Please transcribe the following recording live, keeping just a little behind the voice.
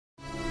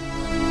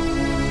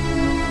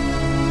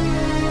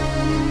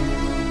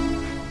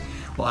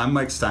I'm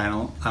Mike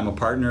Steinel. I'm a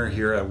partner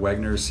here at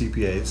Wegner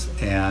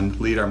CPAs and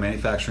lead our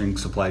manufacturing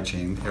supply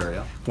chain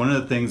area. One of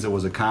the things that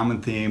was a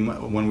common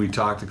theme when we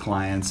talk to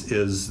clients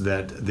is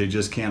that they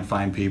just can't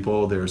find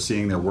people. They're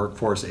seeing their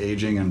workforce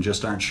aging and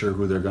just aren't sure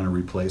who they're going to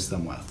replace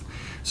them with.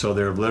 So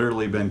there have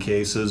literally been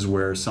cases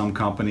where some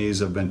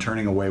companies have been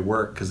turning away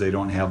work because they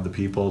don't have the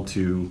people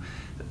to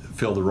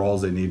fill the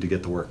roles they need to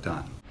get the work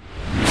done.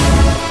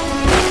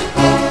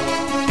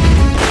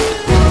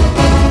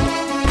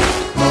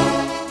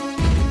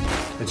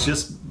 It's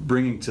just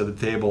bringing to the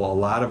table a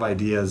lot of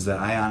ideas that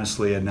I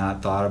honestly had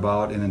not thought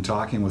about, and in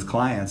talking with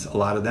clients, a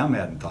lot of them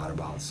hadn't thought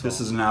about. So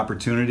this is an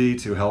opportunity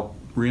to help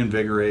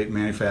reinvigorate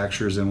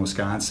manufacturers in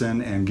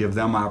Wisconsin and give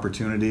them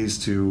opportunities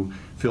to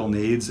fill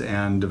needs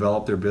and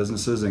develop their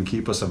businesses and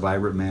keep us a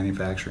vibrant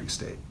manufacturing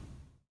state.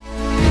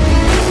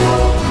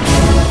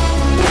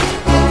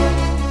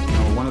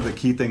 One of the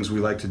key things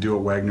we like to do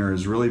at Wegner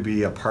is really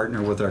be a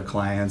partner with our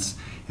clients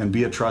and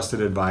be a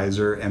trusted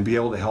advisor and be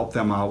able to help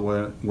them out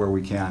where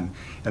we can.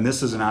 And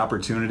this is an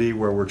opportunity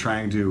where we're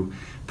trying to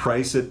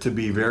price it to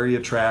be very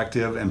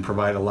attractive and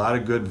provide a lot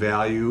of good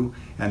value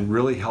and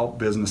really help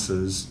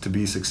businesses to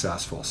be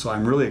successful. So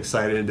I'm really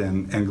excited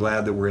and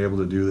glad that we're able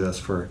to do this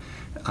for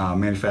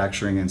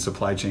manufacturing and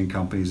supply chain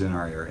companies in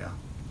our area.